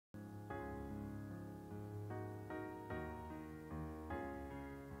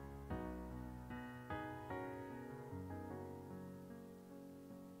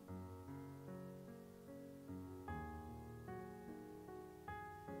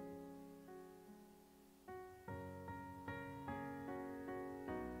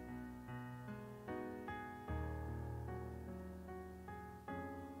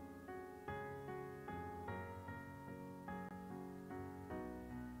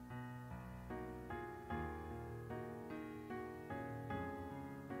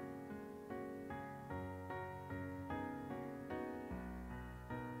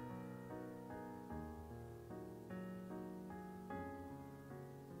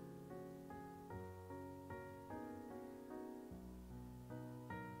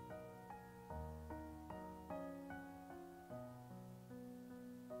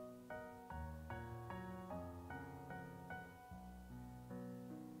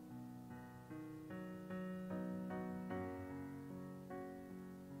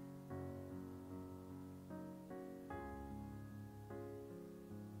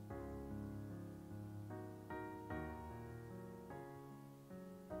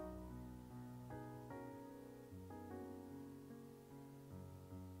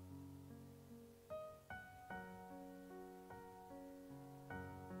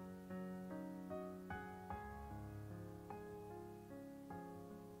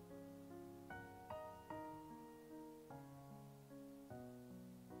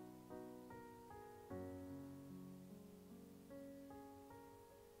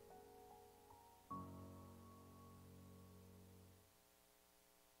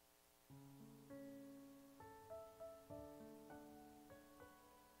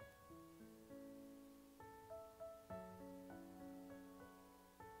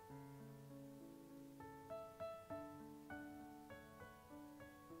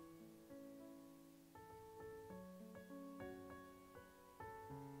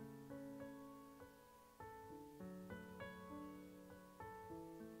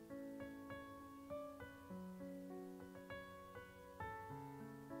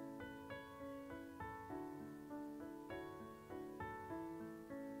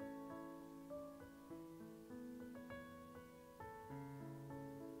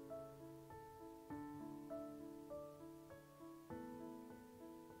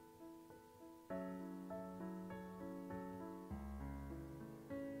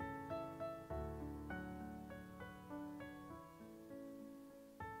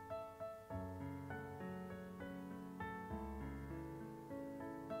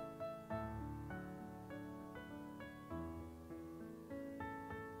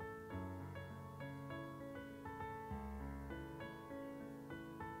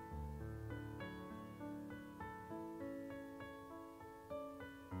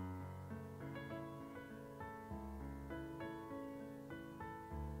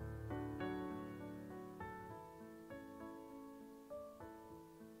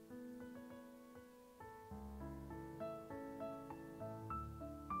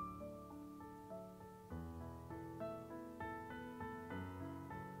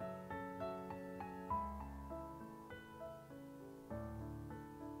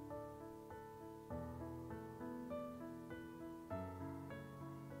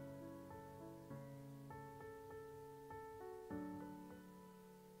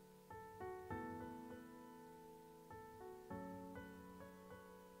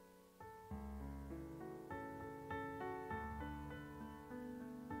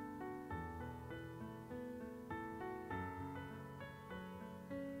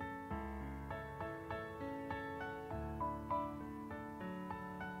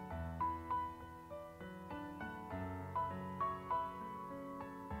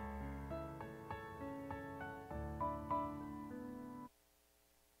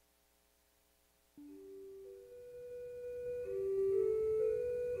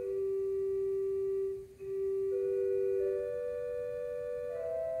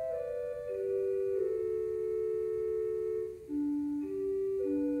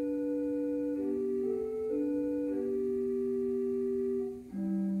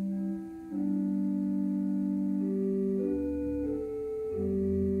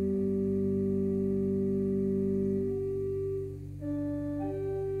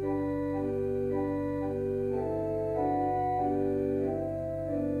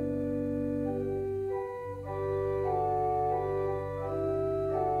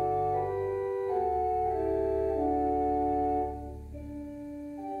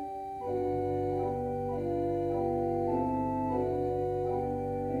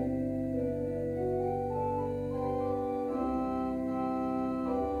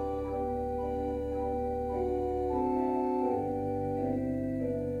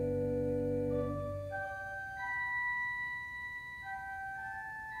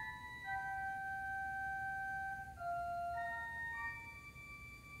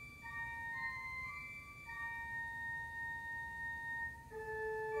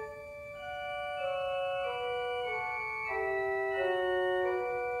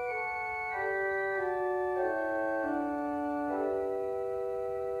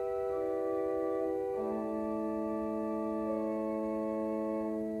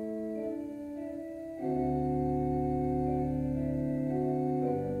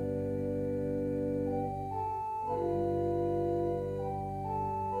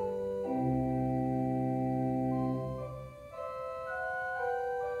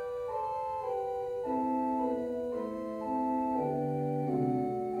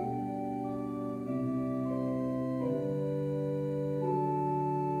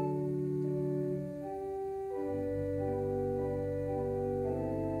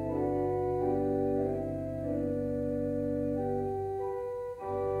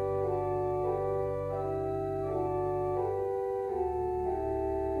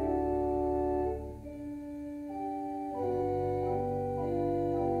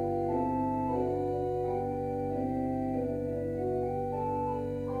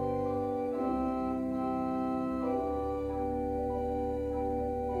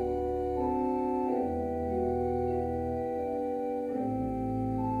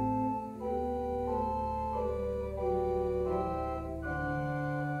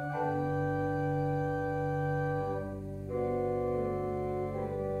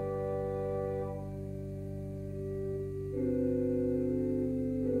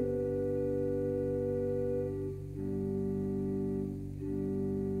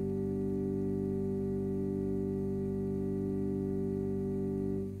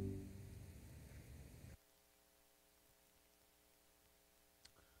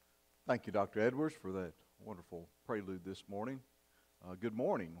Thank you, Dr. Edwards, for that wonderful prelude this morning. Good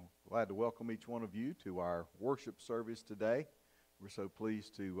morning. Glad to welcome each one of you to our worship service today. We're so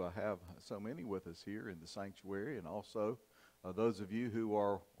pleased to have so many with us here in the sanctuary, and also those of you who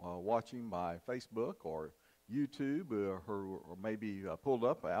are watching by Facebook or YouTube or maybe pulled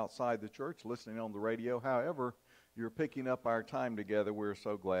up outside the church listening on the radio. However, you're picking up our time together. We're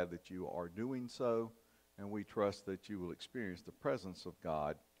so glad that you are doing so, and we trust that you will experience the presence of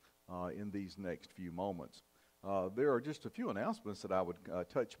God in these next few moments. There are just a few announcements that I would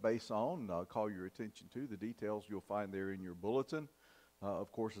touch base on, call your attention to. The details you'll find there in your bulletin.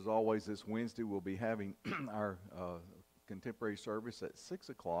 Of course, as always, this Wednesday we'll be having our contemporary service at 6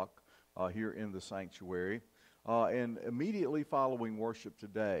 o'clock here in the sanctuary. And immediately following worship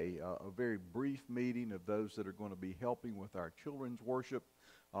today, a very brief meeting of those that are going to be helping with our children's worship.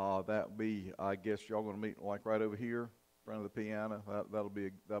 That'll be, I guess, y'all going to meet like right over here in front of the piano. That'll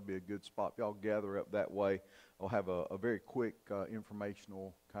be a good spot. Y'all gather up that way. I'll have a very quick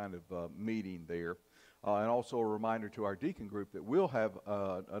informational kind of meeting there. And also a reminder to our deacon group that we'll have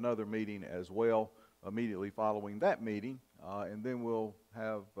another meeting as well immediately following that meeting, and then we'll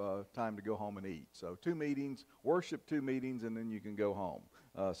have time to go home and eat. So 2 meetings, worship, 2 meetings, and then you can go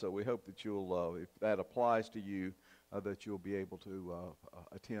home. So we hope that you'll, if that applies to you, that you'll be able to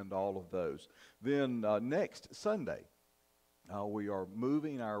attend all of those. Then next Sunday, we are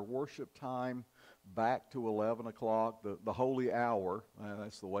moving our worship time back to 11 o'clock, the holy hour.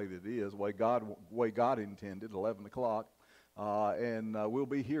 That's the way that it is, the way God intended, 11 o'clock. And we'll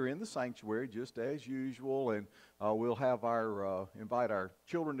be here in the sanctuary just as usual, and we'll have invite our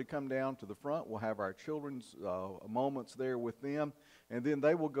children to come down to the front. We'll have our children's moments there with them, and then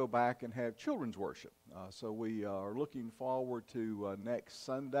they will go back and have children's worship. So we are looking forward to next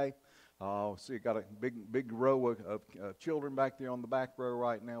Sunday. See, got a big row of children back there on the back row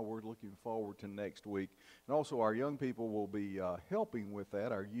right now. We're looking forward to next week. And also our young people will be helping with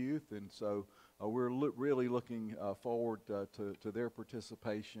that, our youth, and so we're really looking forward to their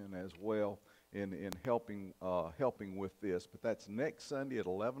participation as well in helping with this. But that's next Sunday at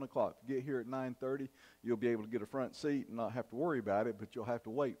 11 o'clock. If you get here at 9:30, you'll be able to get a front seat and not have to worry about it, but you'll have to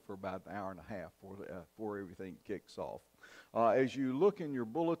wait for about an hour and a half before everything kicks off. As you look in your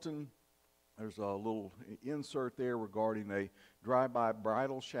bulletin, there's a little insert there regarding a drive-by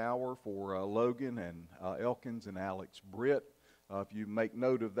bridal shower for Logan and Elkins and Alex Britt. If you make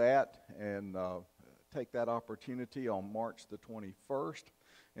note of that and take that opportunity on March the 21st.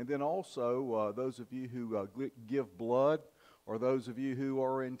 And then also those of you who give blood, or those of you who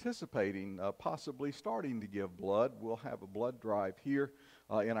are anticipating possibly starting to give blood, we'll have a blood drive here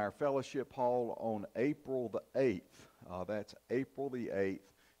in our fellowship hall on April the 8th. That's April the 8th.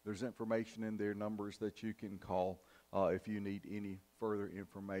 There's information in there, numbers that you can call if you need any further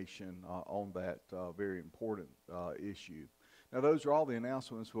information on that very important issue. Now, those are all the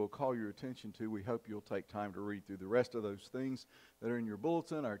announcements we'll call your attention to. We hope you'll take time to read through the rest of those things that are in your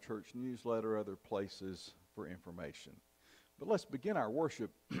bulletin, our church newsletter, other places for information. But let's begin our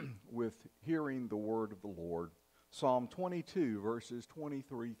worship with hearing the word of the Lord. Psalm 22, verses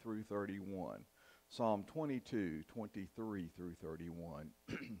 23 through 31. Psalm 22, 23 through 31.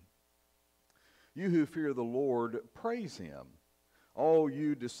 You who fear the Lord, praise him. All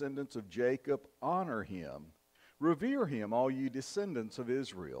you descendants of Jacob, honor him. Revere him, all you descendants of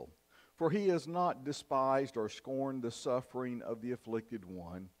Israel. For he has not despised or scorned the suffering of the afflicted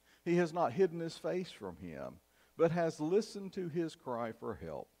one. He has not hidden his face from him, but has listened to his cry for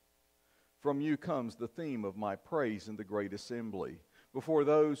help. From you comes the theme of my praise in the great assembly. Before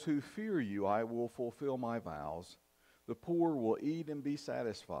those who fear you, I will fulfill my vows. The poor will eat and be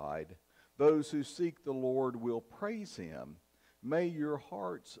satisfied. Those who seek the Lord will praise him. May your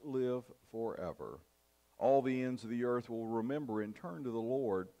hearts live forever. All the ends of the earth will remember and turn to the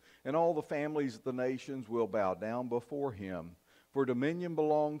Lord, and all the families of the nations will bow down before him. For dominion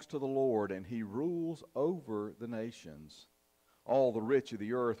belongs to the Lord, and he rules over the nations. All the rich of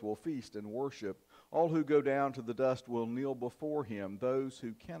the earth will feast and worship. All who go down to the dust will kneel before him, those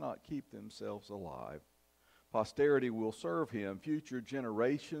who cannot keep themselves alive. Posterity will serve him. Future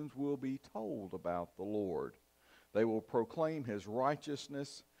generations will be told about the Lord. They will proclaim his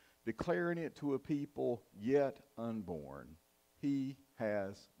righteousness, declaring it to a people yet unborn. He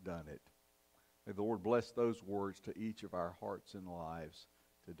has done it. May the Lord bless those words to each of our hearts and lives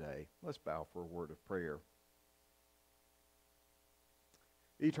today. Let's bow for a word of prayer.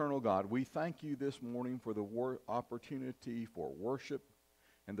 Eternal God, we thank you this morning for the opportunity for worship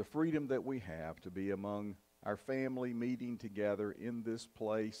and the freedom that we have to be among our family meeting together in this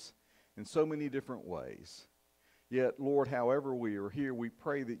place in so many different ways. Yet, Lord, however we are here, we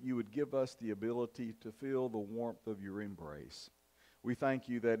pray that you would give us the ability to feel the warmth of your embrace. We thank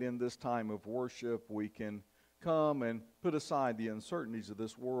you that in this time of worship we can come and put aside the uncertainties of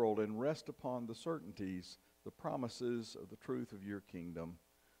this world and rest upon the certainties, the promises of the truth of your kingdom,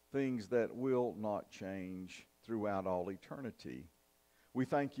 things that will not change throughout all eternity. We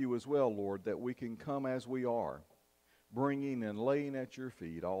thank you as well, Lord, that we can come as we are, bringing and laying at your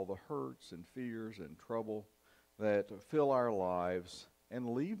feet all the hurts and fears and trouble that fill our lives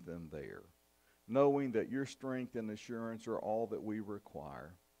and leave them there, knowing that your strength and assurance are all that we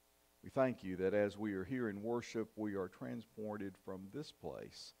require. We thank you that as we are here in worship, we are transported from this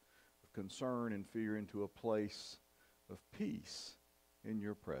place of concern and fear into a place of peace in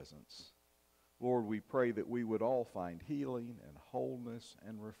your presence. Lord, we pray that we would all find healing and wholeness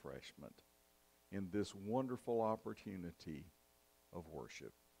and refreshment in this wonderful opportunity of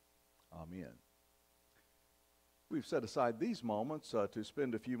worship. Amen. We've set aside these moments to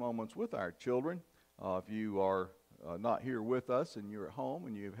spend a few moments with our children. If you are not here with us and you're at home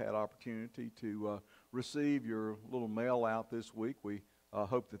and you've had opportunity to receive your little mail out this week, we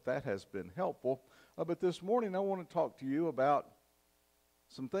hope that that has been helpful. But this morning I want to talk to you about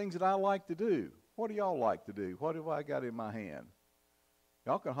some things that I like to do. What do y'all like to do? What have I got in my hand?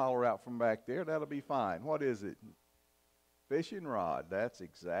 Y'all can holler out from back there. That'll be fine. What is it? Fishing rod. That's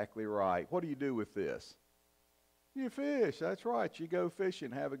exactly right. What do you do with this? You fish. That's right. You go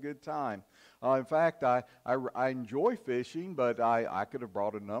fishing, have a good time. In fact, I enjoy fishing, but I could have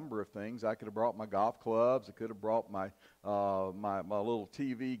brought a number of things. I could have brought my golf clubs. I could have brought my little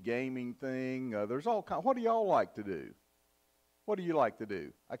TV gaming thing. There's all kinds. What do y'all like to do? What do you like to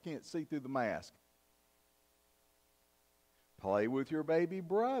do? I can't see through the mask. Play with your baby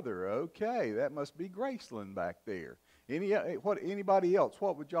brother. Okay, that must be Graceland back there. Anybody else?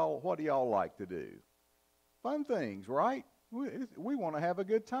 What do y'all like to do? Fun things, right? We want to have a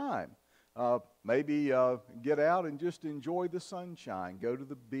good time. Maybe get out and just enjoy the sunshine. Go to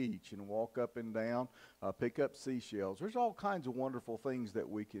the beach and walk up and down, pick up seashells. There's all kinds of wonderful things that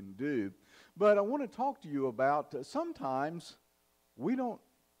we can do. But I want to talk to you about sometimes we don't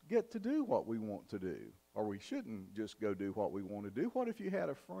get to do what we want to do, or we shouldn't just go do what we want to do. What if you had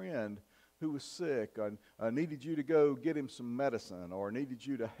a friend who was sick and needed you to go get him some medicine, or needed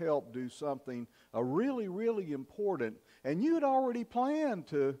you to help do something really, really important, and you had already planned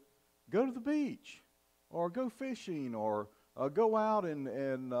to go to the beach or go fishing or go out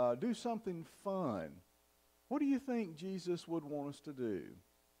and do something fun? What do you think Jesus would want us to do?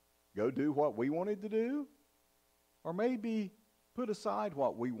 Go do what we wanted to do? Or maybe put aside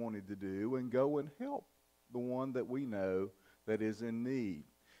what we wanted to do and go and help the one that we know that is in need?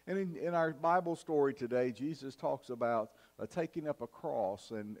 And in our Bible story today, Jesus talks about taking up a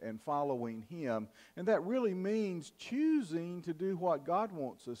cross and following him. And that really means choosing to do what God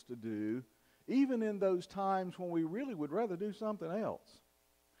wants us to do, even in those times when we really would rather do something else.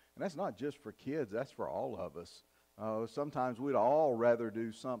 And that's not just for kids, that's for all of us. Sometimes we'd all rather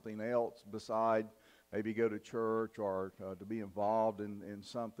do something else beside maybe go to church or to be involved in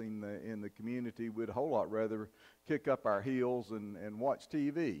something in the community. We'd a whole lot rather kick up our heels and watch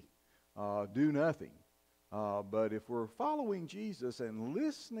TV, do nothing. But if we're following Jesus and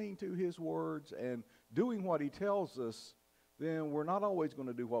listening to his words and doing what he tells us, then we're not always going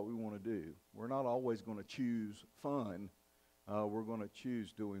to do what we want to do. We're not always going to choose fun. We're going to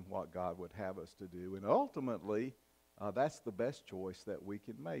choose doing what God would have us to do. And ultimately, that's the best choice that we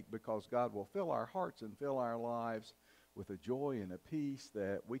can make, because God will fill our hearts and fill our lives with a joy and a peace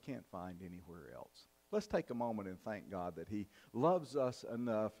that we can't find anywhere else. Let's take a moment and thank God that he loves us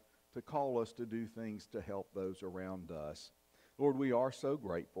enough to call us to do things to help those around us. Lord, we are so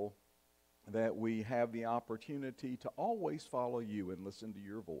grateful that we have the opportunity to always follow you and listen to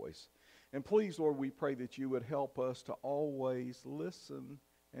your voice. And please, Lord, we pray that you would help us to always listen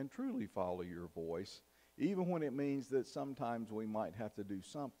and truly follow your voice, even when it means that sometimes we might have to do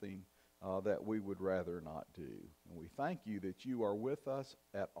something that we would rather not do. And we thank you that you are with us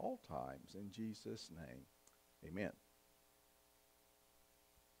at all times. In Jesus' name, amen.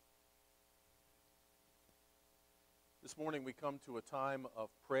 This morning we come to a time of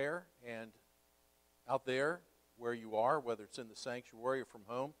prayer, and out there where you are, whether it's in the sanctuary or from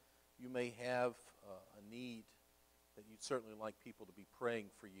home, you may have a need that you'd certainly like people to be praying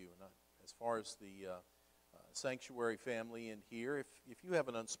for you. And as far as the sanctuary family in here, if you have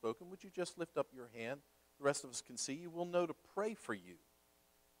an unspoken, would you just lift up your hand? The rest of us can see you. We'll know to pray for you.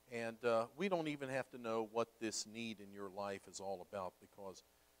 And we don't even have to know what this need in your life is all about, because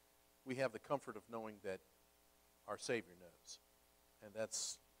we have the comfort of knowing that our Savior knows. And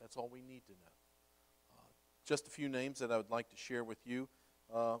that's all we need to know. Just a few names that I would like to share with you.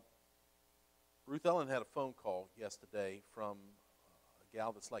 Ruth Ellen had a phone call yesterday from a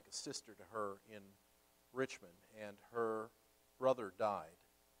gal that's like a sister to her in Richmond, and her brother died.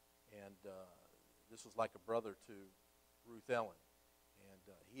 And this was like a brother to Ruth Ellen.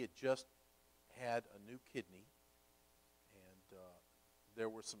 And he had just had a new kidney, and there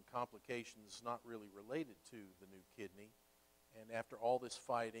were some complications not really related to the new kidney. And after all this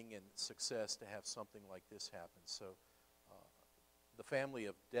fighting and success, to have something like this happen. So the family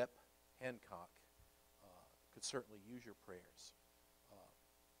of Depp Hancock could certainly use your prayers.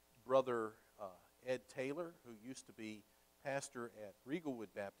 Brother Ed Taylor, who used to be pastor at Regalwood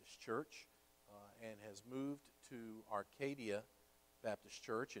Baptist Church and has moved to Arcadia Baptist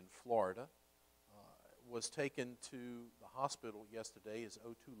Church in Florida, was taken to the hospital yesterday. His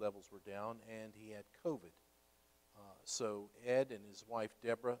O2 levels were down, and he had COVID. So Ed and his wife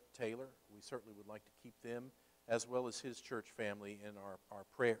Deborah Taylor, we certainly would like to keep them, as well as his church family, in our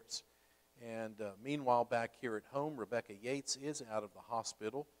prayers. And meanwhile, back here at home, Rebecca Yates is out of the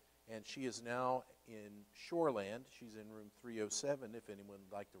hospital, and she is now in Shoreland. She's in room 307, if anyone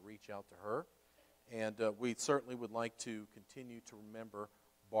would like to reach out to her. And we certainly would like to continue to remember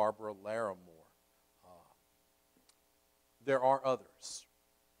Barbara Larimore. There are others,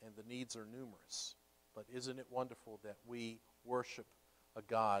 and the needs are numerous. But isn't it wonderful that we worship a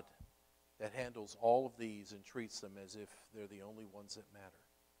God that handles all of these and treats them as if they're the only ones that matter?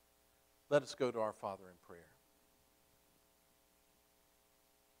 Let us go to our Father in prayer.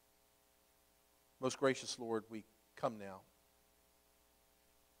 Most gracious Lord, we come now,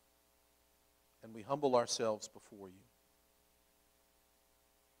 and we humble ourselves before you,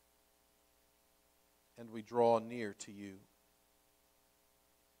 and we draw near to you,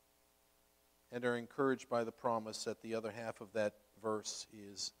 and are encouraged by the promise that the other half of that verse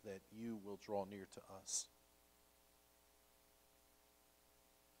is that you will draw near to us.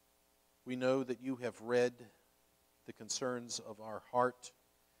 We know that you have read the concerns of our heart,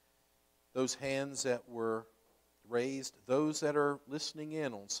 those hands that were raised, those that are listening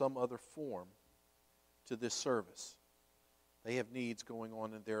in on some other form to this service. They have needs going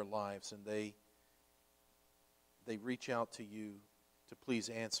on in their lives, and they reach out to you to please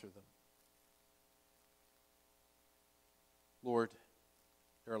answer them. Lord,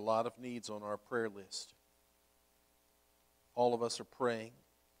 there are a lot of needs on our prayer list. All of us are praying.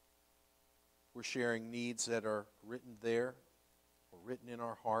 We're sharing needs that are written there or written in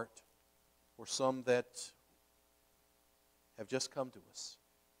our heart, or some that have just come to us.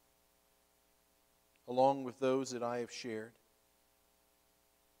 Along with those that I have shared,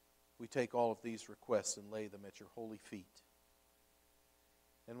 we take all of these requests and lay them at your holy feet.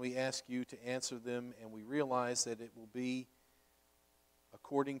 And we ask you to answer them, and we realize that it will be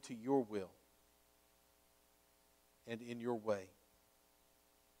according to your will and in your way.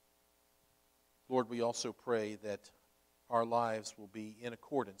 Lord, we also pray that our lives will be in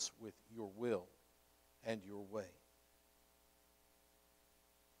accordance with your will and your way.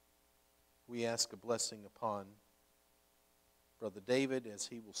 We ask a blessing upon Brother David as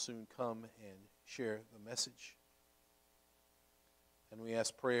he will soon come and share the message. And we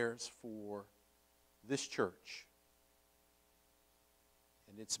ask prayers for this church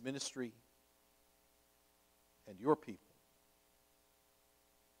and its ministry and your people.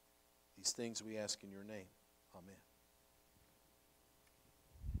 These things we ask in your name. Amen.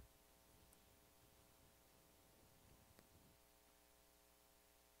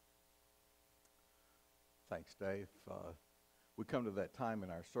 Thanks, Dave. We come to that time in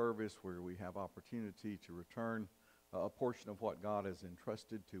our service where we have opportunity to return a portion of what God has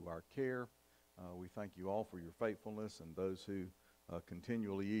entrusted to our care. We thank you all for your faithfulness, and those who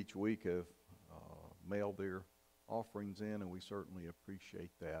continually each week have mailed their offerings in, and we certainly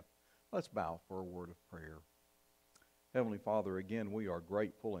appreciate that. Let's bow for a word of prayer. Heavenly Father, again, we are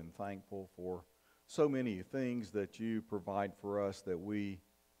grateful and thankful for so many things that you provide for us that we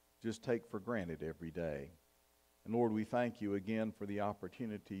just take for granted every day. And Lord, we thank you again for the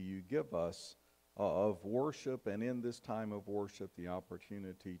opportunity you give us of worship, and in this time of worship, the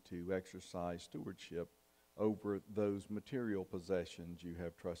opportunity to exercise stewardship over those material possessions you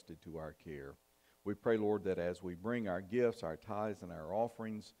have trusted to our care. We pray, Lord, that as we bring our gifts, our tithes, and our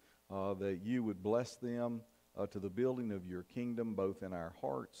offerings, that you would bless them to the building of your kingdom, both in our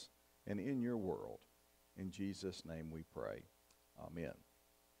hearts and in your world. In Jesus' name we pray. Amen.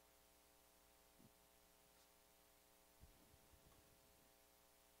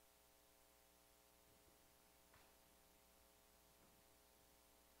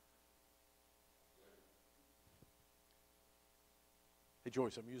 Hey,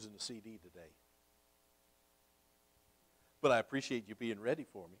 Joyce, I'm using the CD today. But I appreciate you being ready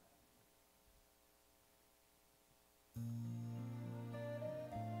for me.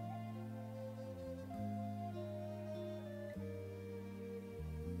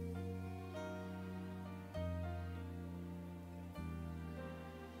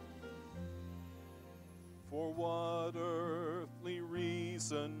 For what earthly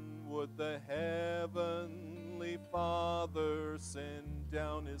reason would the heavenly Father send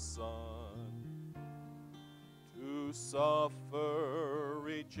down his Son to suffer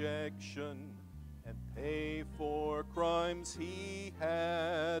rejection and pay for crimes he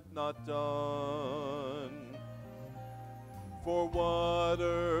had not done? For what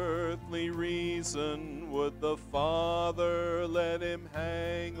earthly reason would the Father let him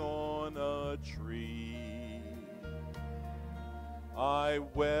hang on a tree? I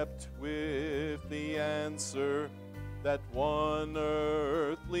wept with the answer that one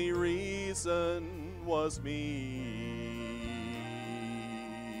earthly reason was me.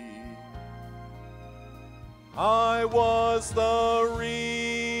 I was the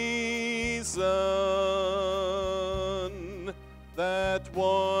reason, that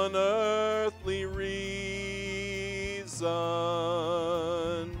one earthly reason.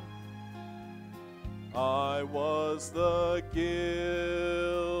 I was the guilty.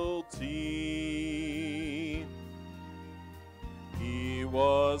 He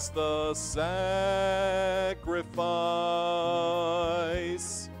was the sacrifice.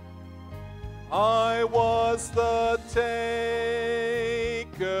 I was the taker.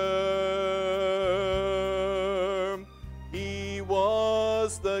 He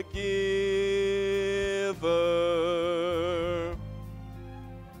was the giver.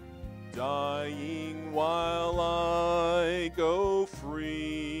 Dying while I go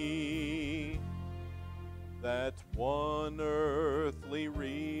free. That one earthly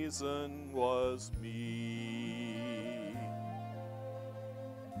reason was me.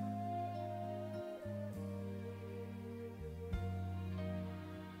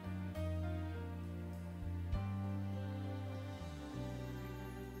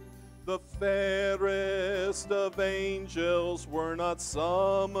 The fairest of angels were not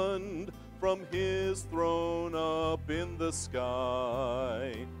summoned from his throne up in the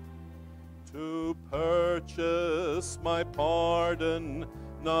sky to purchase my pardon.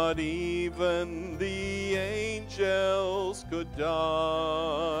 Not even the angels could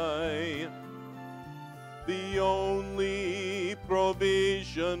die. The only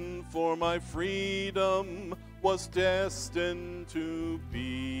provision for my freedom was destined to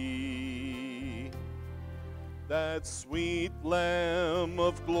be that sweet Lamb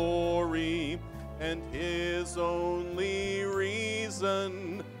of glory, and his only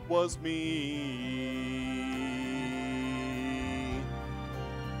reason was me.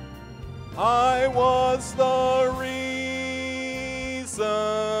 I was the reason,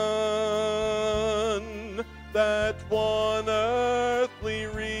 that one earthly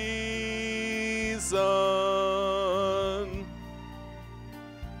reason.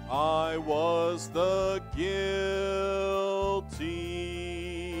 I was the guilty.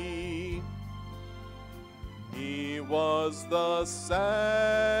 He was the sacrifice.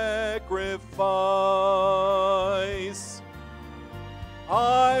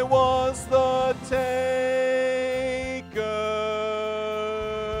 I was the taker.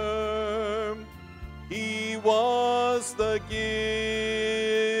 He was the giver.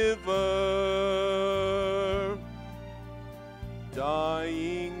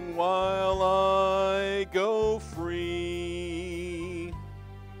 Dying while I go free.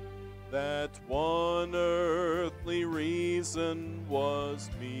 That one earthly reason was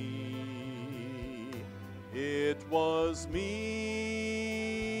me. It was me.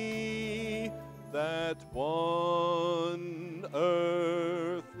 That one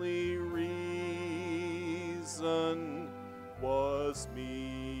earthly reason was me.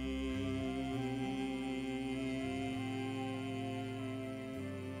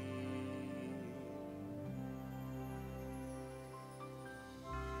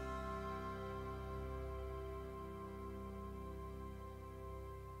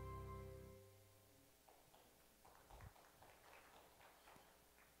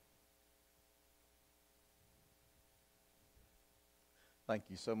 Thank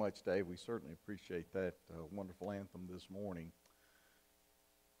you so much, Dave. We certainly appreciate that wonderful anthem this morning.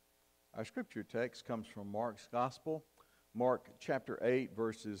 Our scripture text comes from Mark's Gospel, Mark chapter 8,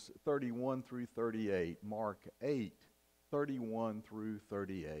 verses 31 through 38. Mark 8, 31 through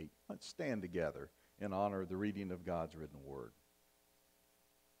 38. Let's stand together in honor of the reading of God's written word.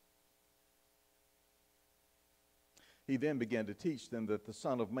 He then began to teach them that the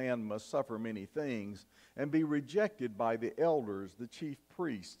Son of Man must suffer many things and be rejected by the elders, the chief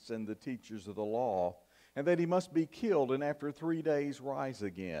priests, and the teachers of the law, and that he must be killed and after 3 days rise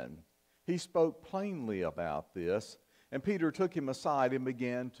again. He spoke plainly about this, and Peter took him aside and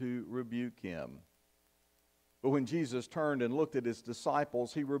began to rebuke him. But when Jesus turned and looked at his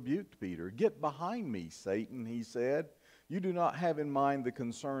disciples, he rebuked Peter. "Get behind me, Satan," he said. "You do not have in mind the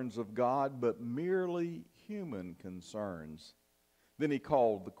concerns of God, but merely human concerns." Then he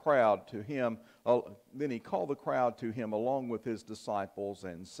called the crowd to him. Along with his disciples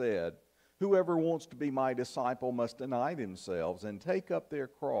and said, "Whoever wants to be my disciple must deny themselves and take up their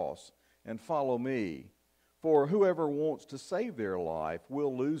cross and follow me. For whoever wants to save their life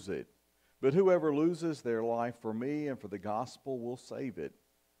will lose it. But whoever loses their life for me and for the gospel will save it.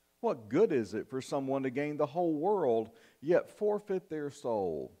 What good is it for someone to gain the whole world, yet forfeit their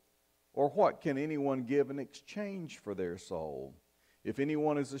soul? Or what can anyone give in exchange for their soul? If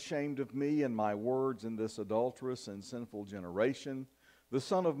anyone is ashamed of me and my words in this adulterous and sinful generation, the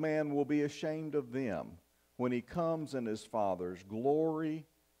Son of Man will be ashamed of them when he comes in his Father's glory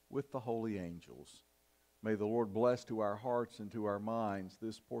with the holy angels." May the Lord bless to our hearts and to our minds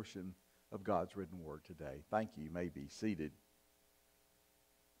this portion of God's written word today. Thank you. You may be seated.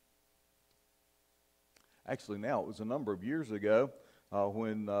 Actually, now, it was a number of years ago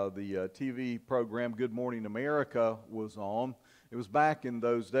when the TV program Good Morning America was on. It was back in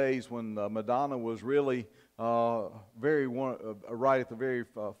those days when Madonna was really right at the very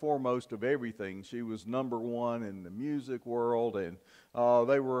foremost of everything. She was number one in the music world, and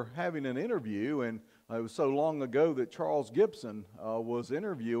they were having an interview, and it was so long ago that Charles Gibson was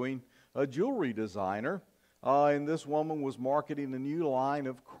interviewing a jewelry designer, and this woman was marketing a new line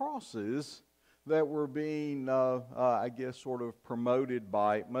of crosses that were being, sort of promoted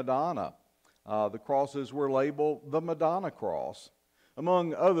by Madonna. The crosses were labeled the Madonna cross.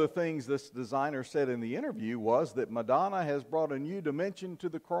 Among other things this designer said in the interview was that Madonna has brought a new dimension to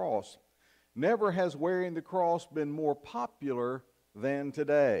the cross. Never has wearing the cross been more popular than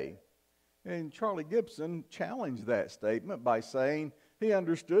today. And Charlie Gibson challenged that statement by saying he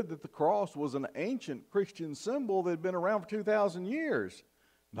understood that the cross was an ancient Christian symbol that had been around for 2,000 years.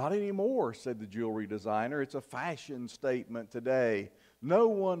 "Not anymore," said the jewelry designer. "It's a fashion statement today. No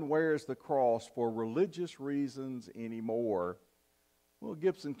one wears the cross for religious reasons anymore." Well,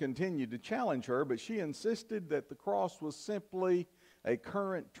 Gibson continued to challenge her, but she insisted that the cross was simply a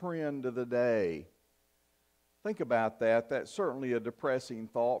current trend of the day. Think about that. That's certainly a depressing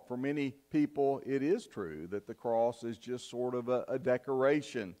thought. For many people, it is true that the cross is just sort of a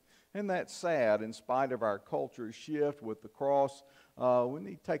decoration. And that's sad. In spite of our culture's shift with the cross, we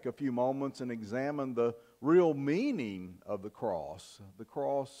need to take a few moments and examine the real meaning of the cross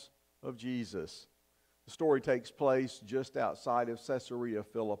of Jesus. The story takes place just outside of Caesarea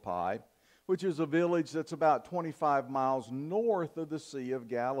Philippi, which is a village that's about 25 miles north of the Sea of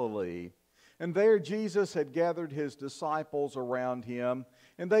Galilee. And there Jesus had gathered his disciples around him,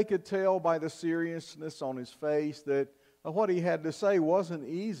 and they could tell by the seriousness on his face that what he had to say wasn't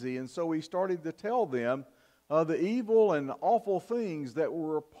easy. And so he started to tell them the evil and awful things that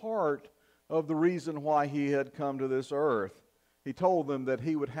were a part of the reason why he had come to this earth. He told them that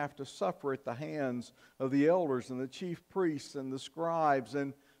he would have to suffer at the hands of the elders and the chief priests and the scribes,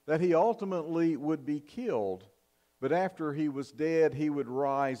 and that he ultimately would be killed. But after he was dead, he would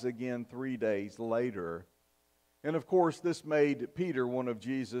rise again 3 days later. And of course, this made Peter, one of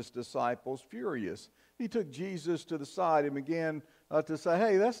Jesus' disciples, furious. He took Jesus to the side and began to say,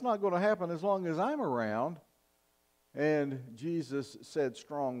 "Hey, that's not going to happen as long as I'm around." And Jesus said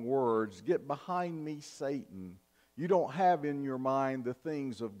strong words, "Get behind me, Satan. You don't have in your mind the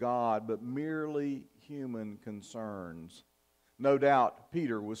things of God, but merely human concerns." No doubt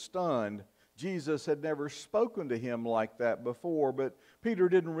Peter was stunned. Jesus had never spoken to him like that before, but Peter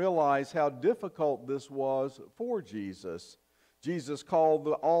didn't realize how difficult this was for Jesus. Jesus called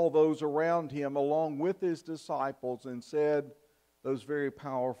all those around him along with his disciples and said those very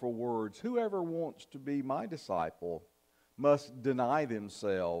powerful words, "Whoever wants to be my disciple must deny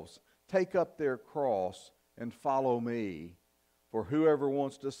themselves, take up their cross, and follow me. For whoever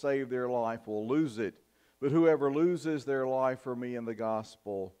wants to save their life will lose it, but whoever loses their life for me and the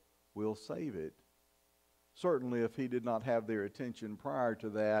gospel will save it." Certainly, if he did not have their attention prior to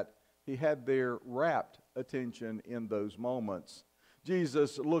that, he had their rapt attention in those moments.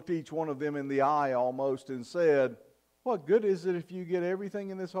 Jesus looked each one of them in the eye almost and said, "What good is it if you get everything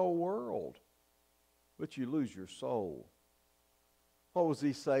in this whole world, but you lose your soul?" What was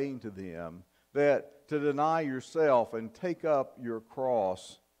he saying to them? That to deny yourself and take up your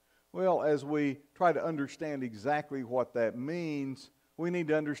cross Well, as we try to understand exactly what that means, we need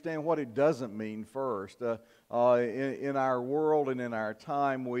to understand what it doesn't mean first. In our world and in our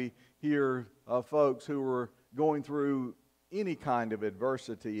time, we hear folks who are going through any kind of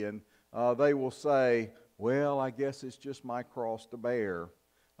adversity, and they will say, well, I guess it's just my cross to bear.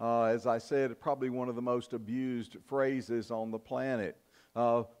 As I said, probably one of the most abused phrases on the planet.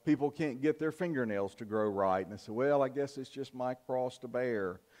 People can't get their fingernails to grow right, and they say, well, I guess it's just my cross to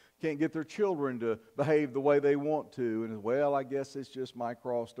bear. Can't get their children to behave the way they want to, and well, I guess it's just my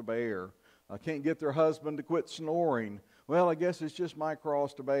cross to bear. Can't get their husband to quit snoring. Well, I guess it's just my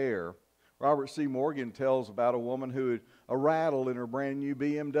cross to bear. Robert C. Morgan tells about a woman who had a rattle in her brand new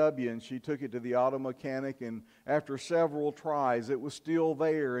BMW, and she took it to the auto mechanic, and after several tries, it was still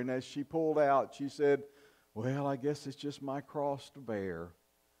there, and as she pulled out, she said, well, I guess it's just my cross to bear.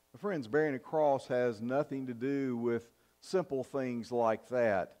 Friends, bearing a cross has nothing to do with simple things like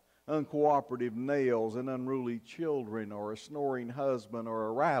that. Uncooperative nails and unruly children, or a snoring husband, or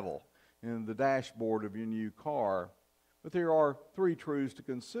a rattle in the dashboard of your new car. But there are three truths to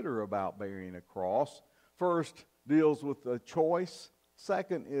consider about bearing a cross. First deals with the choice.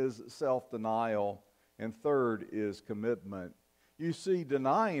 Second is self-denial. And third is commitment. You see,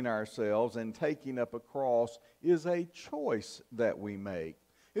 denying ourselves and taking up a cross is a choice that we make.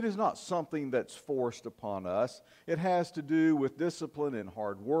 It is not something that's forced upon us. It has to do with discipline and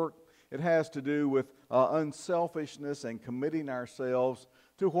hard work. It has to do with unselfishness and committing ourselves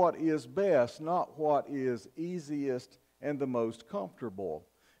to what is best, not what is easiest and the most comfortable.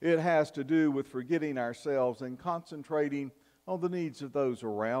 It has to do with forgetting ourselves and concentrating on the needs of those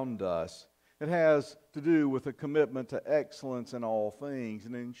around us. It has to do with a commitment to excellence in all things.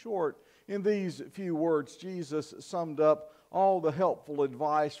 And in short, in these few words, Jesus summed up all the helpful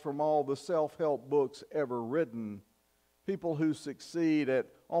advice from all the self-help books ever written. People who succeed at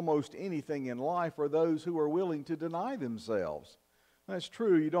almost anything in life are those who are willing to deny themselves. That's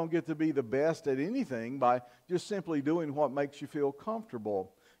true. You don't get to be the best at anything by just simply doing what makes you feel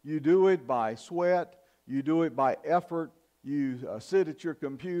comfortable. You do it by sweat. You do it by effort. You sit at your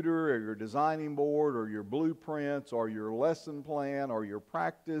computer or your designing board or your blueprints or your lesson plan or your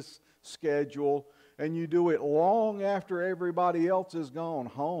practice schedule, and you do it long after everybody else has gone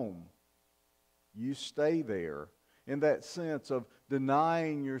home. You stay there in that sense of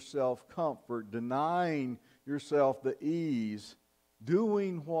denying yourself comfort, denying yourself the ease,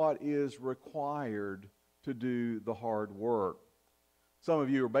 doing what is required to do the hard work. Some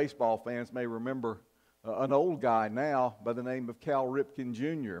of you who are baseball fans may remember an old guy now by the name of Cal Ripken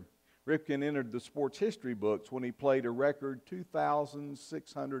Jr. Ripken entered the sports history books when he played a record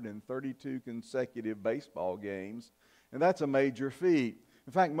 2,632 consecutive baseball games, and that's a major feat.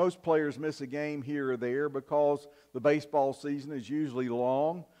 In fact, most players miss a game here or there because the baseball season is usually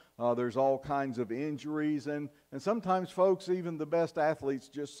long. There's all kinds of injuries, and sometimes folks, even the best athletes,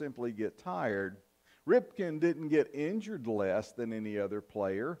 just simply get tired. Ripken didn't get injured less than any other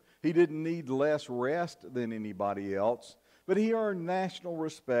player. He didn't need less rest than anybody else. But he earned national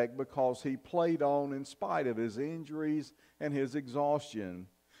respect because he played on in spite of his injuries and his exhaustion.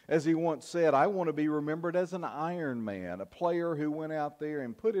 As he once said, I want to be remembered as an Iron Man, a player who went out there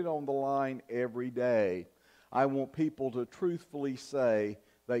and put it on the line every day. I want people to truthfully say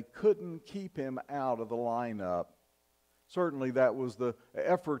they couldn't keep him out of the lineup. Certainly that was the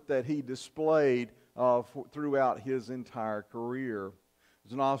effort that he displayed throughout his entire career.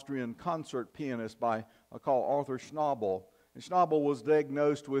 There's an Austrian concert pianist called Arthur Schnabel. And Schnabel was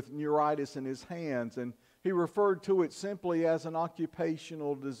diagnosed with neuritis in his hands, and he referred to it simply as an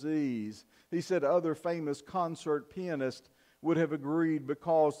occupational disease. He said other famous concert pianists would have agreed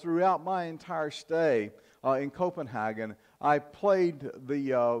because throughout my entire stay in Copenhagen, I played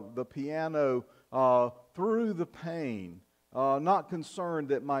the piano through the pain, not concerned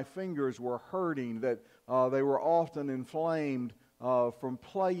that my fingers were hurting, that they were often inflamed from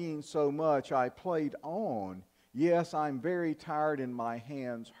playing so much. I played on. Yes, I'm very tired and my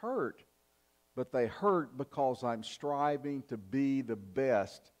hands hurt, but they hurt because I'm striving to be the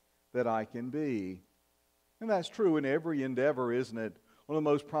best that I can be. And that's true in every endeavor, isn't it? One of the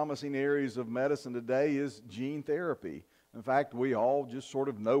most promising areas of medicine today is gene therapy. In fact, we all just sort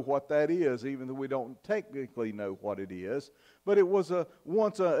of know what that is, even though we don't technically know what it is. But it was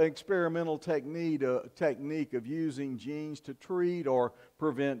once an experimental technique of using genes to treat or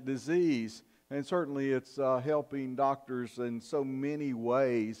prevent disease. And certainly it's helping doctors in so many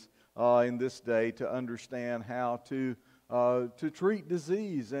ways in this day to understand how to treat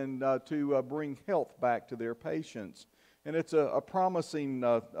disease and to bring health back to their patients. And it's a promising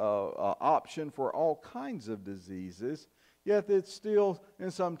option for all kinds of diseases. yet it's still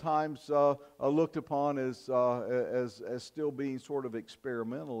and sometimes looked upon as still being sort of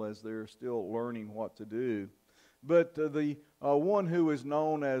experimental, as they're still learning what to do. But the one who is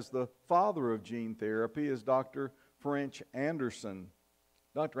known as the father of gene therapy is Dr. French Anderson.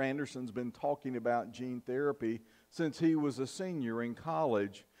 Dr. Anderson's been talking about gene therapy since he was a senior in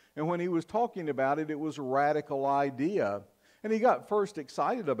college. And when he was talking about it, it was a radical idea. And he got first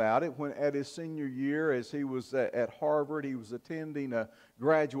excited about it when at his senior year, as he was at Harvard, he was attending a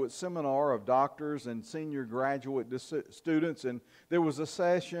graduate seminar of doctors and senior graduate students. And there was a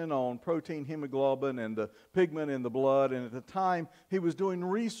session on protein hemoglobin and the pigment in the blood. And at the time, he was doing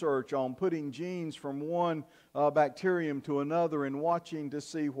research on putting genes from one bacterium to another and watching to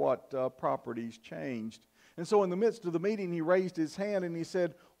see what properties changed. And so in the midst of the meeting, he raised his hand and he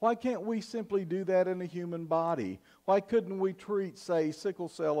said, "Why can't we simply do that in a human body? Why couldn't we treat, say, sickle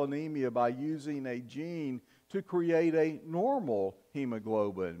cell anemia by using a gene to create a normal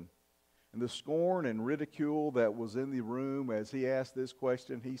hemoglobin?" And the scorn and ridicule that was in the room as he asked this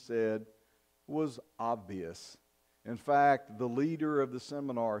question, he said, was obvious. In fact, the leader of the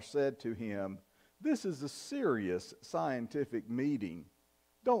seminar said to him, "This is a serious scientific meeting.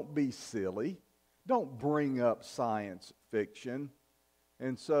 Don't be silly. Don't bring up science fiction."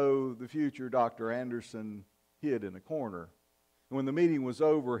 And so the future Dr. Anderson hid in a corner. And when the meeting was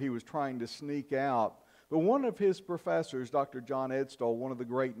over, he was trying to sneak out. But one of his professors, Dr. John Edstall, one of the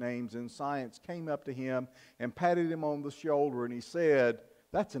great names in science, came up to him and patted him on the shoulder, and he said,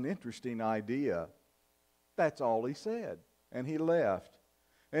 "That's an interesting idea." That's all he said. And he left.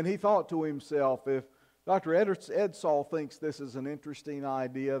 And he thought to himself, if Dr. Edstall thinks this is an interesting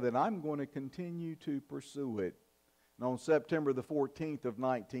idea, then I'm going to continue to pursue it. And on September the 14th of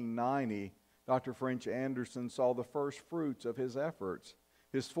 1990, Dr. French Anderson saw the first fruits of his efforts.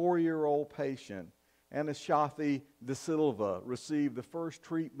 His 4-year-old patient, Anashathi De Silva, received the first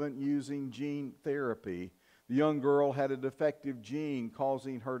treatment using gene therapy. The young girl had a defective gene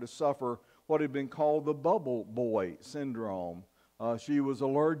causing her to suffer what had been called the bubble boy syndrome. She was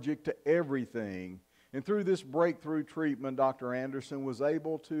allergic to everything. And through this breakthrough treatment, Dr. Anderson was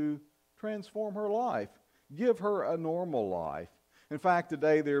able to transform her life, give her a normal life. In fact,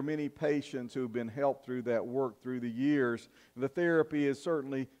 today there are many patients who have been helped through that work through the years. The therapy is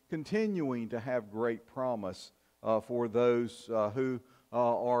certainly continuing to have great promise for those who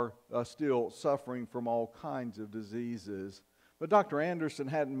are still suffering from all kinds of diseases. But Dr. Anderson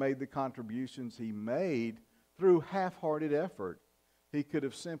hadn't made the contributions he made through half-hearted effort. He could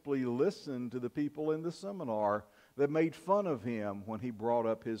have simply listened to the people in the seminar that made fun of him when he brought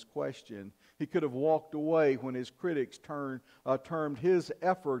up his question. He could have walked away when his critics termed his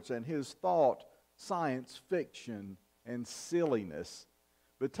efforts and his thought science fiction and silliness.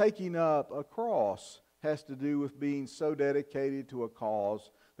 But taking up a cross has to do with being so dedicated to a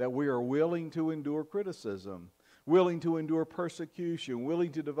cause that we are willing to endure criticism, willing to endure persecution,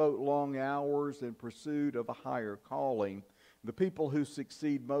 willing to devote long hours in pursuit of a higher calling. The people who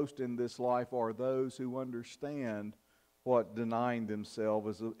succeed most in this life are those who understand what denying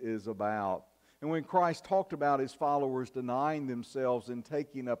themselves is about. And when Christ talked about his followers denying themselves and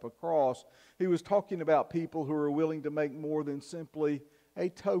taking up a cross, he was talking about people who are willing to make more than simply a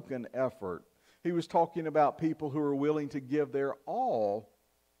token effort. He was talking about people who are willing to give their all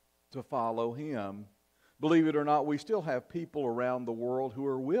to follow him. Believe it or not, we still have people around the world who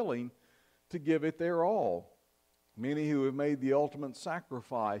are willing to give it their all. Many who have made the ultimate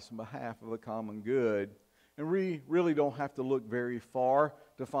sacrifice on behalf of the common good. And we really don't have to look very far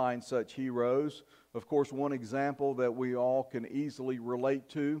to find such heroes. Of course, one example that we all can easily relate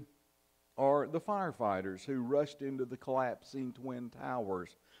to are the firefighters who rushed into the collapsing Twin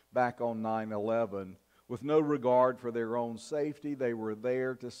Towers back on 9/11. With no regard for their own safety, they were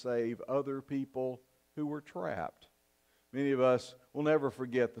there to save other people who were trapped. Many of us will never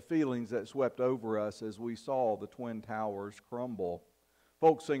forget the feelings that swept over us as we saw the Twin Towers crumble.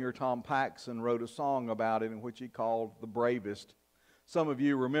 Folk singer Tom Paxson wrote a song about it in which he called The Bravest. Some of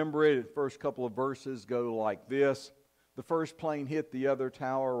you remember it. The first couple of verses go like this. "The first plane hit the other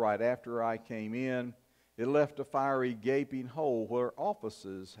tower right after I came in. It left a fiery gaping hole where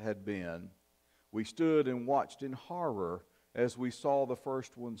offices had been. We stood and watched in horror as we saw the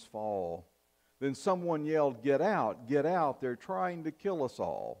first ones fall. Then someone yelled, 'Get out, get out, they're trying to kill us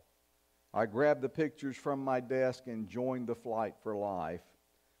all.' I grabbed the pictures from my desk and joined the flight for life.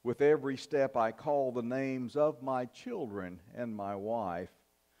 With every step I called the names of my children and my wife.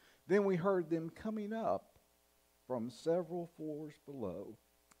 Then we heard them coming up from several floors below,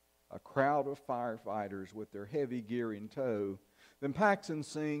 a crowd of firefighters with their heavy gear in tow. Then Paxson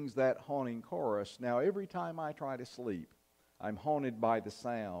sings that haunting chorus, 'Now every time I try to sleep, I'm haunted by the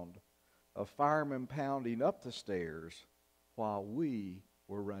sound of firemen pounding up the stairs while we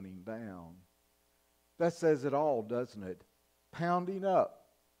were running down. That says it all, doesn't it? Pounding up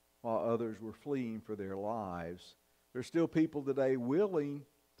while others were fleeing for their lives. There's still people today willing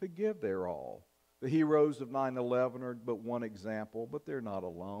to give their all. The heroes of 9/11 are but one example, but they're not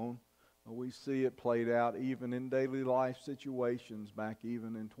alone. We see it played out even in daily life situations back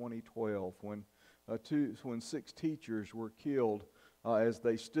even in 2012 when 6 teachers were killed as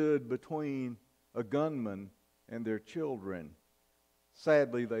they stood between a gunman and their children.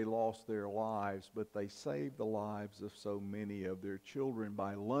 Sadly, they lost their lives, but they saved the lives of so many of their children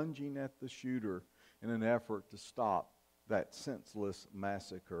by lunging at the shooter in an effort to stop that senseless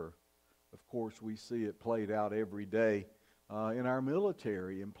massacre. Of course, we see it played out every day in our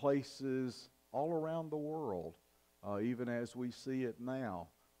military, in places all around the world, even as we see it now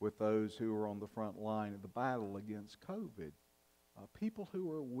with those who are on the front line of the battle against COVID. People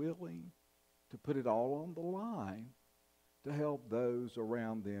who are willing to put it all on the line to help those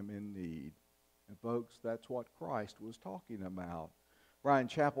around them in need. And folks, that's what Christ was talking about. Brian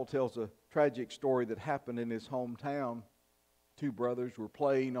Chappell tells a tragic story that happened in his hometown. 2 brothers were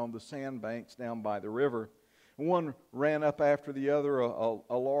playing on the sandbanks down by the river. One ran up after the other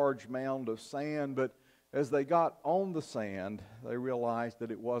a large mound of sand, but as they got on the sand, they realized that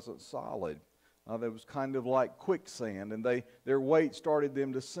it wasn't solid. That was kind of like quicksand, and their weight started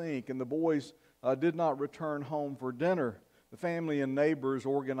them to sink, and the boys did not return home for dinner. The family and neighbors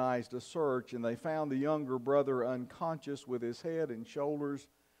organized a search, and they found the younger brother unconscious with his head and shoulders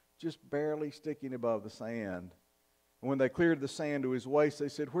just barely sticking above the sand. And when they cleared the sand to his waist, they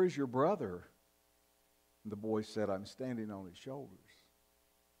said, "Where's your brother?" And the boy said, "I'm standing on his shoulders."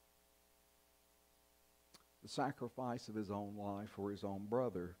 The sacrifice of his own life for his own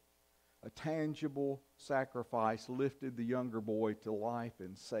brother. A tangible sacrifice lifted the younger boy to life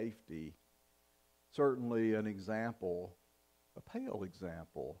and safety. Certainly an example, a pale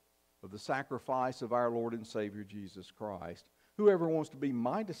example, of the sacrifice of our Lord and Savior Jesus Christ. Whoever wants to be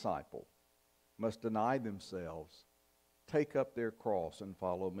my disciple must deny themselves, take up their cross, and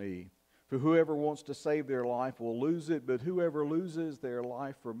follow me. For whoever wants to save their life will lose it, but whoever loses their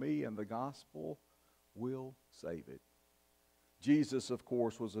life for me and the gospel will save it. Jesus, of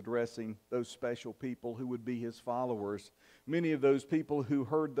course, was addressing those special people who would be his followers. Many of those people who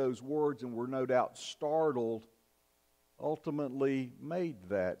heard those words and were no doubt startled ultimately made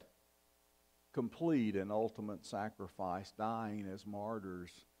that complete and ultimate sacrifice, dying as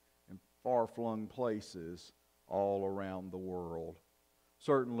martyrs in far-flung places all around the world.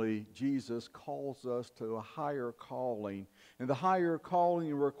 Certainly, Jesus calls us to a higher calling, and the higher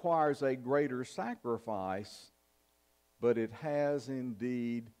calling requires a greater sacrifice, but it has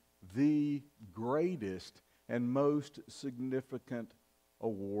indeed the greatest and most significant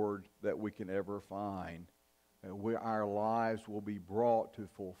award that we can ever find. Our lives will be brought to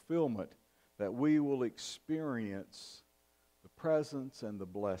fulfillment, that we will experience the presence and the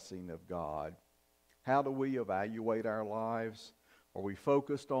blessing of God. How do we evaluate our lives? Are we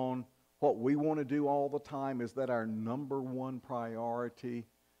focused on what we want to do all the time? Is that our number one priority,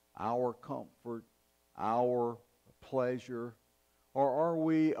 our comfort, our pleasure? Or are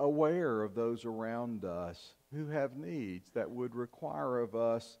we aware of those around us who have needs that would require of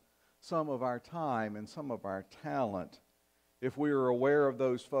us some of our time and some of our talent? If we are aware of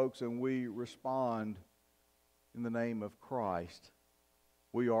those folks and we respond in the name of Christ,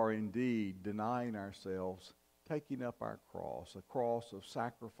 we are indeed denying ourselves, taking up our cross, a cross of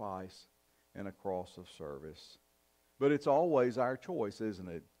sacrifice and a cross of service. But it's always our choice, isn't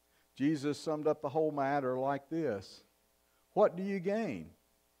it? Jesus summed up the whole matter like this: what do you gain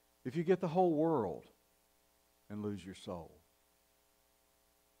if you get the whole world and lose your soul?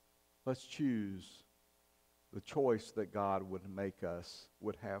 Let's choose the choice that God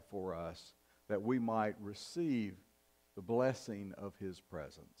would have for us, that we might receive the blessing of his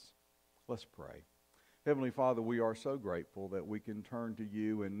presence. Let's pray. Heavenly Father, we are so grateful that we can turn to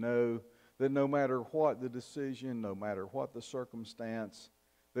you and know that no matter what the decision, no matter what the circumstance,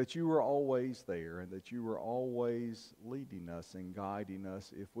 that you are always there and that you are always leading us and guiding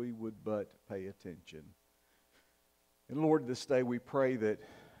us if we would but pay attention. And Lord, this day we pray that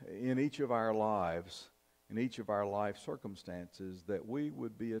in each of our lives, in each of our life circumstances, that we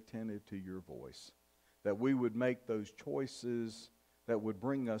would be attentive to your voice, that we would make those choices that would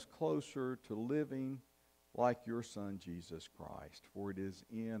bring us closer to living like your Son, Jesus Christ. For it is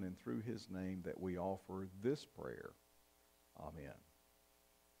in and through his name that we offer this prayer. Amen.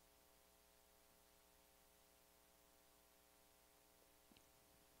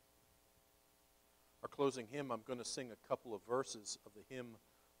 Our closing hymn, I'm going to sing a couple of verses of the hymn,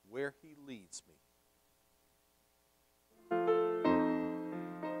 Where He Leads Me.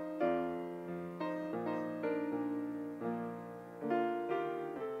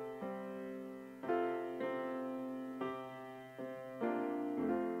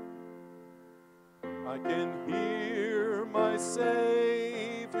 I can hear my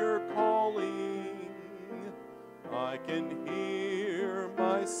Savior calling. I can hear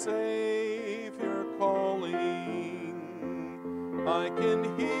my Savior calling. I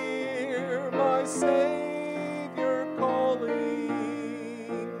can hear my Savior calling.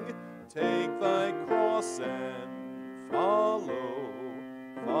 Take thy cross and follow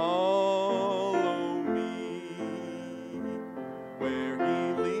me. Where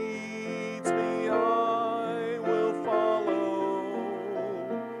he leads me, I will follow.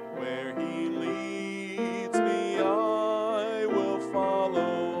 Where he leads me, I will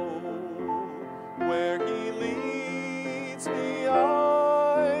follow. Where he leads me,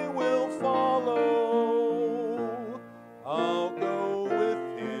 I will follow. I'll go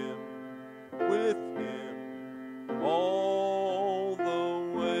with him all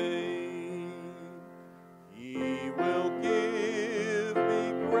the way. He will give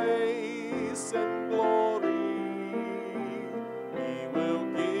me grace and glory. He will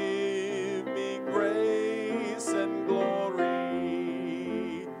give me grace and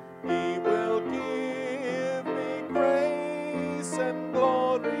glory. He will give me grace and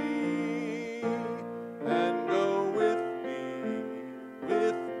glory. And go with me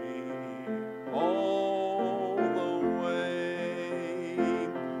all the way.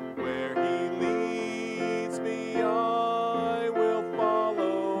 Where he leads me, I will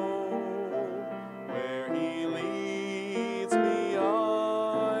follow. Where he leads me,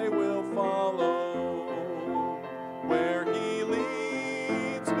 I will follow. Where he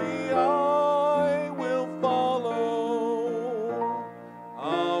leads me, I will follow.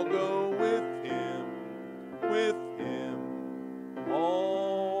 I'll go with him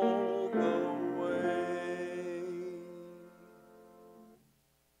all the way.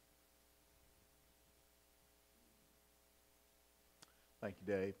 Thank you,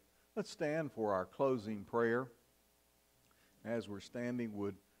 Dave. Let's stand for our closing prayer. As we're standing,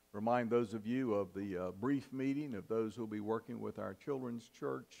 would remind those of you of the brief meeting of those who will be working with our children's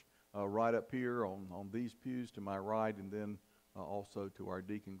church right up here on these pews to my right, and then also to our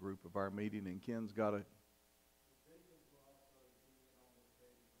deacon group of our meeting. And Ken's got a...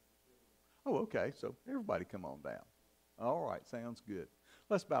 Oh, okay. So everybody come on down. All right. Sounds good.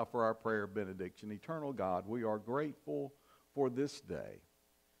 Let's bow for our prayer of benediction. Eternal God, we are grateful for this day.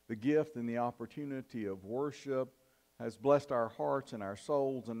 The gift and the opportunity of worship has blessed our hearts and our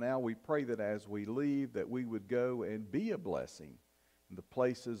souls, and now we pray that as we leave that we would go and be a blessing in the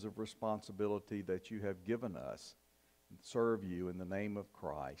places of responsibility that you have given us and serve you in the name of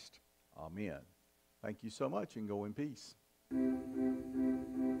Christ. Amen. Thank you so much, and go in peace.